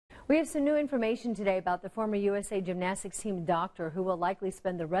We have some new information today about the former USA Gymnastics team doctor who will likely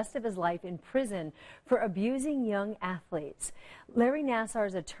spend the rest of his life in prison for abusing young athletes. Larry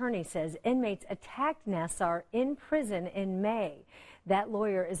Nassar's attorney says inmates attacked Nassar in prison in May. That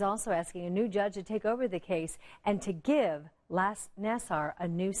lawyer is also asking a new judge to take over the case and to give Nassar a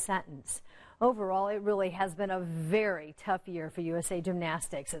new sentence. Overall, it really has been a very tough year for USA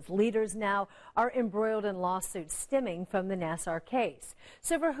Gymnastics, as leaders now are embroiled in lawsuits stemming from the Nassar case.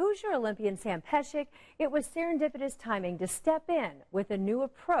 So for Hoosier Olympian Sam Pescic, it was serendipitous timing to step in with a new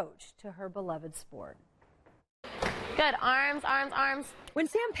approach to her beloved sport. Good. Arms, arms, arms. When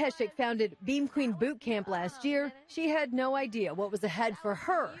Sam Pescic founded Beam Queen Boot Camp last year, she had no idea what was ahead for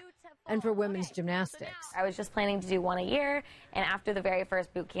her and for women's gymnastics. I was just planning to do one a year, and after the very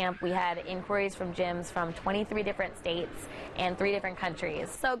first boot camp, we had inquiries from gyms from 23 different states and 3 different countries.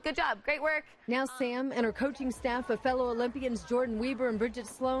 So good job, great work. Now Sam and her coaching staff of fellow Olympians Jordan Weber and Bridget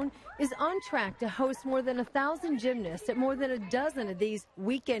Sloan is on track to host more than 1,000 gymnasts at more than a dozen of these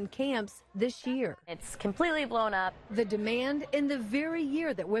weekend camps this year. It's completely blown up. The demand in the very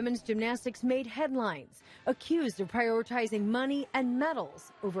year that women's gymnastics made headlines, accused of prioritizing money and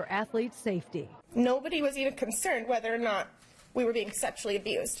medals over athletes' safety. Nobody was even concerned whether or not we were being sexually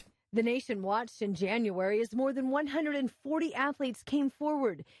abused. The nation watched in January as more than 140 athletes came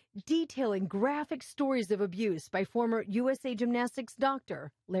forward, detailing graphic stories of abuse by former USA Gymnastics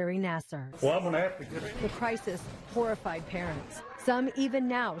doctor Larry Nassar. Well, I'm an athlete. The crisis horrified parents, some even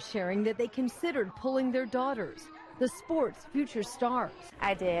now sharing that they considered pulling their daughters, the sport's future stars.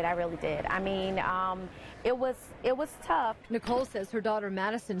 I did, I really did. I mean, it was tough. Nicole says her daughter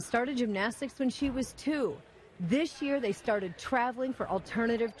Madison started gymnastics when she was 2. This year, they started traveling for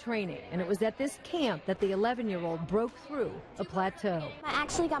alternative training, and it was at this camp that the 11-year-old broke through a plateau. I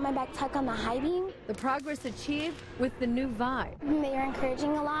actually got my back tuck on the high beam. The progress achieved with the new vibe. They were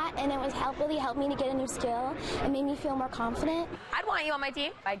encouraging a lot, and it was really helped me to get a new skill and made me feel more confident. I'd want you on my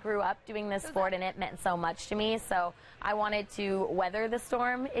team. I grew up doing this sport, and it meant so much to me, so I wanted to weather the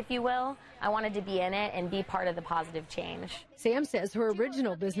storm, if you will. I wanted to be in it and be part of the positive change. Sam says her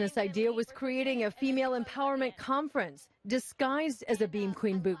original business idea was creating a female empowerment conference disguised as a Beam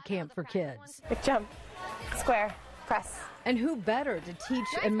Queen boot camp for kids. Big jump, square, press. And who better to teach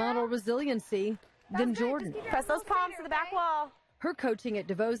and model resiliency than Jordan? Press those palms to the back wall. Her coaching at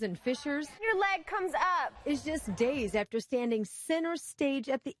DeVos and Fishers Your leg comes up. is just days after standing center stage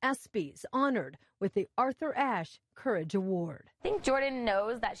at the ESPYs, honored with the Arthur Ashe Courage Award. I think Jordan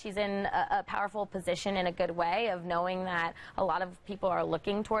knows that she's in a powerful position in a good way of knowing that a lot of people are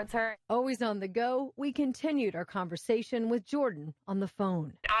looking towards her. Always on the go, we continued our conversation with Jordan on the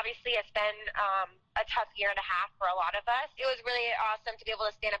phone. Obviously, it's been a tough year and a half for a lot of us. It was really awesome to be able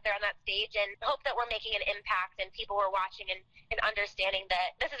to stand up there on that stage and hope that we're making an impact and people were watching and understanding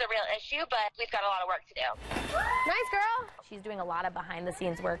that this is a real issue, but we've got a lot of work to do. Nice girl. She's doing a lot of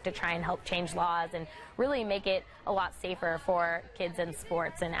behind-the-scenes work to try and help change laws and really make it a lot safer for kids in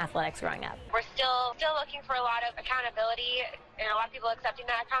sports and athletics growing up. We're still looking for a lot of accountability and a lot of people accepting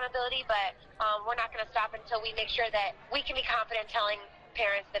that accountability, but we're not going to stop until we make sure that we can be confident telling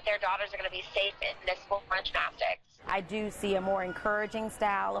parents that their daughters are going to be safe in this sport of gymnastics. I do see a more encouraging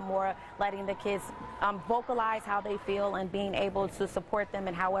style, a more letting the kids vocalize how they feel and being able to support them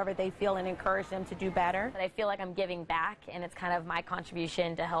in however they feel and encourage them to do better. But I feel like I'm giving back, and it's kind of my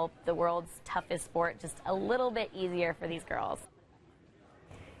contribution to help the world's toughest sport just a little bit easier for these girls.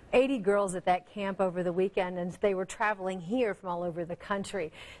 80 girls at that camp over the weekend, and they were traveling here from all over the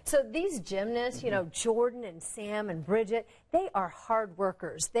country. So these gymnasts, you know, Jordan and Sam and Bridget, they are hard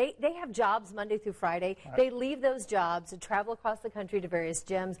workers. They have jobs Monday through Friday. They leave those jobs to travel across the country to various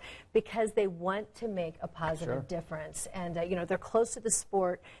gyms because they want to make a positive difference. And, you know, they're close to the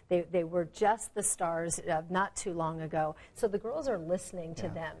sport. They were just the stars not too long ago. So the girls are listening to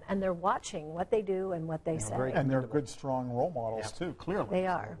them, and they're watching what they do and what they say. And they're good, strong role models, too, clearly. They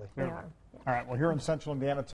are. They are. All right, well, here in Central Indiana,